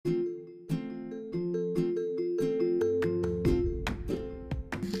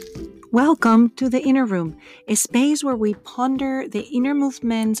Welcome to the Inner Room, a space where we ponder the inner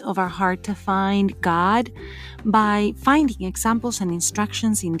movements of our heart to find God by finding examples and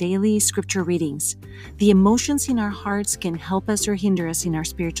instructions in daily scripture readings. The emotions in our hearts can help us or hinder us in our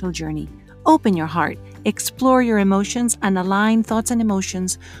spiritual journey. Open your heart, explore your emotions, and align thoughts and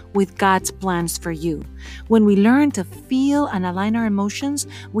emotions with God's plans for you. When we learn to feel and align our emotions,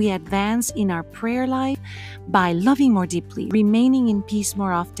 we advance in our prayer life by loving more deeply, remaining in peace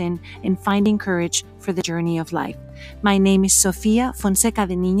more often, and finding courage for the journey of life. My name is Sofia Fonseca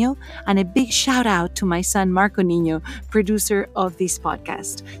de Niño, and a big shout out to my son Marco Niño, producer of this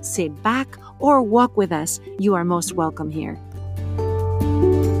podcast. Sit back or walk with us. You are most welcome here.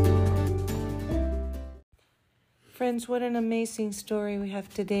 Friends, what an amazing story we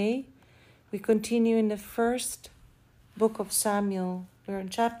have today. We continue in the first book of Samuel. We're in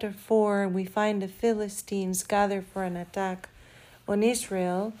chapter 4, and we find the Philistines gather for an attack on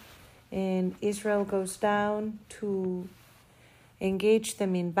Israel, and Israel goes down to engage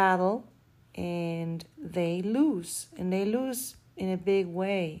them in battle, and they lose in a big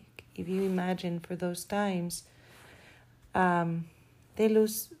way. If you imagine, for those times, they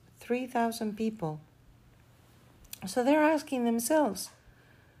lose 3,000 people. So they're asking themselves,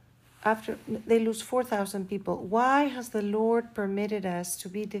 after they lose 4,000 people, why has the Lord permitted us to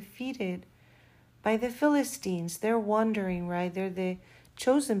be defeated by the Philistines? They're wondering, right? They're the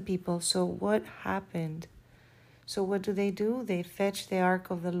chosen people. So what happened? So what do? They fetch the ark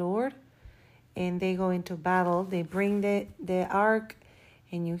of the Lord and they go into battle. They bring the ark,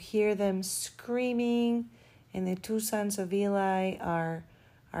 and you hear them screaming, and the two sons of Eli are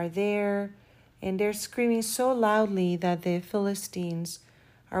there, and they're screaming so loudly that the Philistines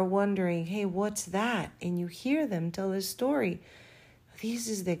are wondering, hey, what's that? And you hear them tell the story.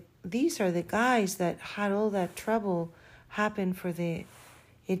 These are the guys that had all that trouble happen for the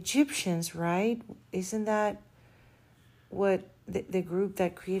Egyptians, right? Isn't that what the group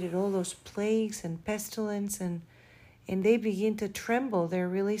that created all those plagues and pestilence, and they begin to tremble. They're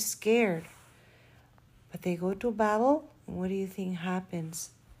really scared. But they go to battle, and what do you think happens?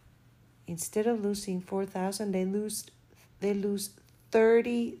 Instead of losing 4,000, they lose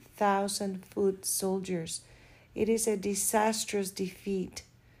 30,000 foot soldiers. It is a disastrous defeat.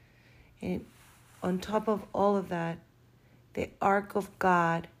 And on top of all of that, the Ark of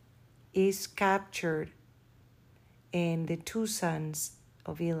God is captured, and the two sons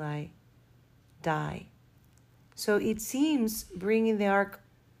of Eli die. So it seems bringing the Ark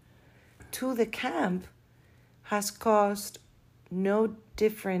to the camp has caused no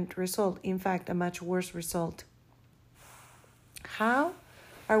different result. In fact, a much worse result. How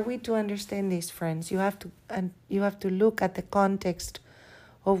are we to understand this, friends? You have to look at the context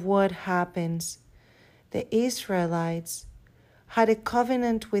of what happens. The Israelites had a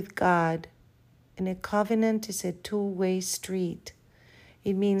covenant with God, and a covenant is a two-way street.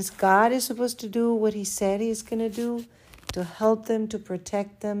 It means God is supposed to do what He said He's going to do, to help them, to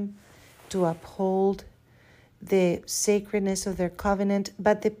protect them, to uphold the sacredness of their covenant,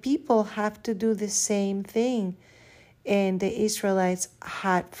 but the people have to do the same thing. And the Israelites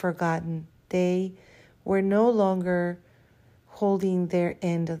had forgotten. They were no longer holding their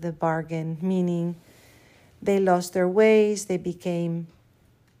end of the bargain, meaning they lost their ways, they became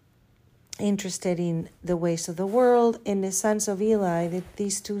interested in the ways of the world, and the sons of Eli,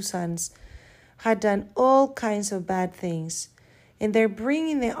 these two sons, had done all kinds of bad things. And they're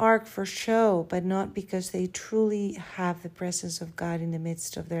bringing the ark for show, but not because they truly have the presence of God in the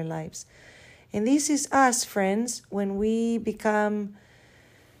midst of their lives. And this is us, friends, when we become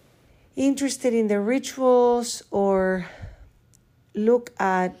interested in the rituals or look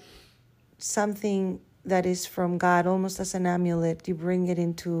at something that is from God, almost as an amulet. You bring it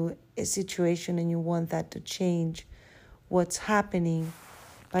into a situation and you want that to change what's happening.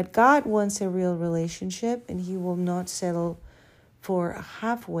 But God wants a real relationship, and He will not settle for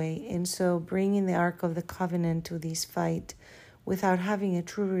halfway. And so bringing the Ark of the Covenant to this fight without having a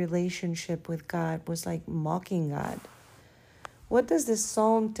true relationship with God was like mocking God. What does this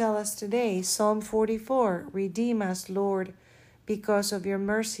psalm tell us today? Psalm 44, redeem us, Lord, because of your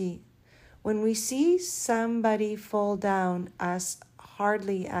mercy. When we see somebody fall down as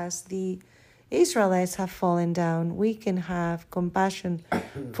hardly as the Israelites have fallen down, we can have compassion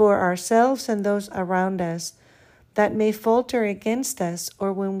for ourselves and those around us that may falter against us,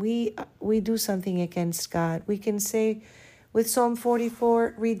 or when we do something against God. We can say with Psalm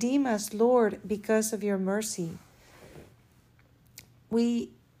 44, redeem us, Lord, because of your mercy.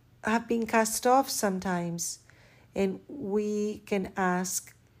 We have been cast off sometimes, and we can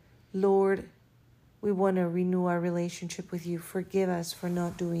ask, Lord, we want to renew our relationship with you. Forgive us for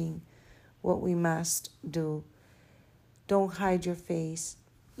not doing what we must do. Don't hide your face,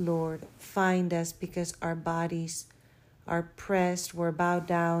 Lord. Find us, because our bodies are pressed, we're bowed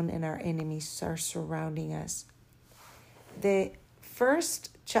down, and our enemies are surrounding us. The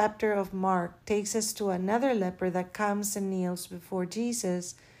first chapter of Mark takes us to another leper that comes and kneels before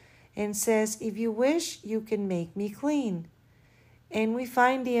Jesus and says, "If you wish, you can make me clean." And we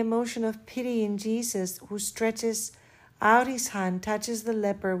find the emotion of pity in Jesus, who stretches out his hand, touches the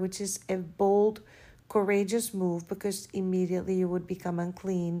leper, which is a bold, courageous move, because immediately you would become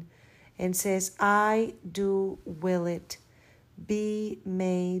unclean, and says, "I do will it. Be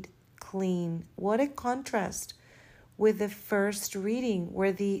made clean." What a contrast with the first reading,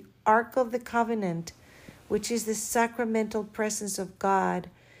 where the Ark of the Covenant, which is the sacramental presence of God,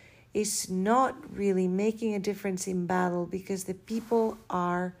 is not really making a difference in battle, because the people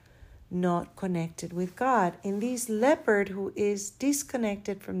are not connected with God. And this leopard, who is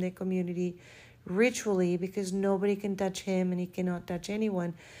disconnected from the community ritually, because nobody can touch him and he cannot touch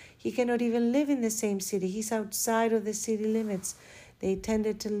anyone. He cannot even live in the same city. He's outside of the city limits. They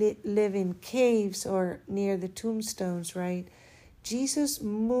tended to live in caves or near the tombstones, right? Jesus,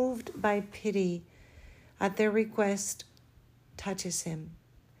 moved by pity at their request, touches him.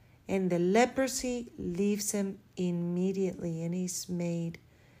 And the leprosy leaves him immediately, and he's made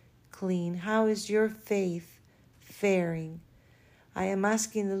clean. How is your faith faring? I am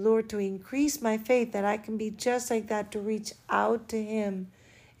asking the Lord to increase my faith, that I can be just like that, to reach out to him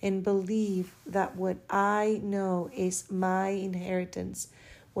and believe that what I know is my inheritance,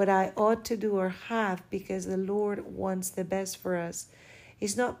 what I ought to do or have, because the Lord wants the best for us,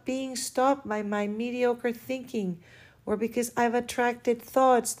 is not being stopped by my mediocre thinking, or because I've attracted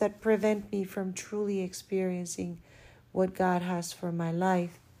thoughts that prevent me from truly experiencing what God has for my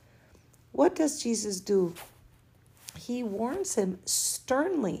life. What does Jesus do? He warns him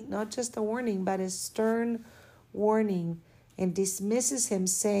sternly, not just a warning, but a stern warning, and dismisses him,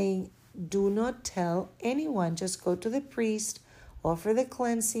 saying, "Do not tell anyone. Just go to the priest, offer the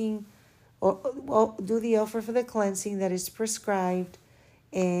cleansing, or do the offer for the cleansing that is prescribed."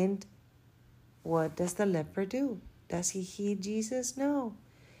 And what does the leper do? Does he heed Jesus? No.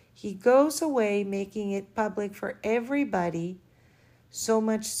 He goes away, making it public for everybody, so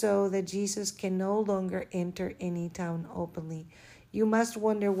much so that Jesus can no longer enter any town openly. You must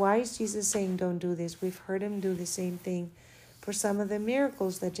wonder, why is Jesus saying don't do this? We've heard him do the same thing for some of the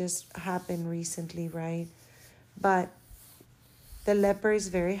miracles that just happened recently, right? But the leper is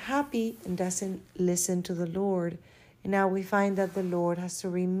very happy and doesn't listen to the Lord. And now we find that the Lord has to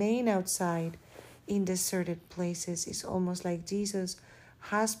remain outside in deserted places. It's almost like Jesus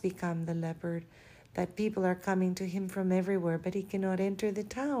has become the leopard, that people are coming to him from everywhere, but he cannot enter the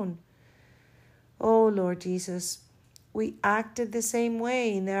town. Oh, Lord Jesus, we acted the same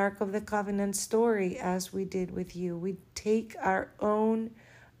way in the Ark of the Covenant story as we did with you. We take our own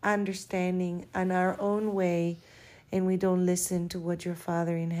understanding and our own way, and we don't listen to what your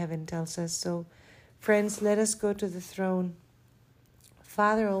Father in heaven tells us. So, friends, let us go to the throne.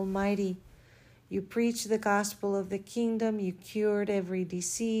 Father Almighty, you preached the gospel of the kingdom. You cured every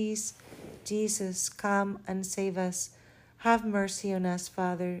disease. Jesus, come and save us. Have mercy on us,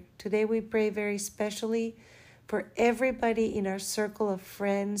 Father. Today we pray very specially for everybody in our circle of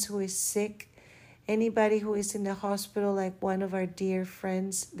friends who is sick, anybody who is in the hospital, like one of our dear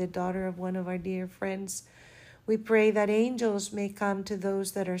friends, the daughter of one of our dear friends. We pray that angels may come to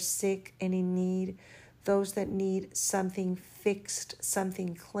those that are sick and in need, those that need something fixed,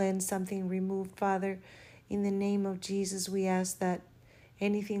 something cleansed, something removed, Father. In the name of Jesus, we ask that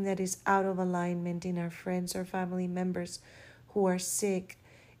anything that is out of alignment in our friends or family members who are sick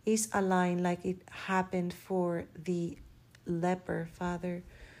is aligned, like it happened for the leper, Father,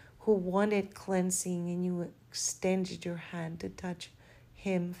 who wanted cleansing, and you extended your hand to touch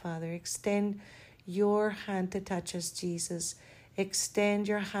him, Father. Extend your hand to touch us, Jesus. Extend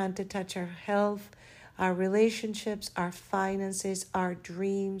your hand to touch our health, our relationships, our finances, our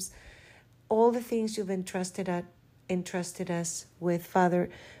dreams, all the things you've entrusted us with, Father.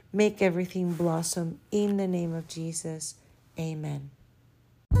 Make everything blossom in the name of Jesus. Amen.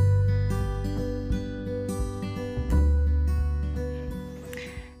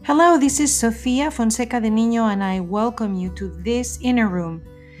 Hello, this is Sofia Fonseca de Niño, and I welcome you to this Inner Room.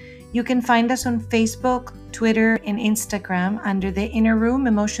 You can find us on Facebook, Twitter, and Instagram under the Inner Room,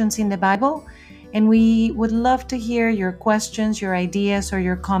 Emotions in the Bible, and we would love to hear your questions, your ideas, or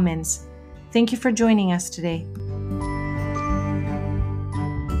your comments. Thank you for joining us today.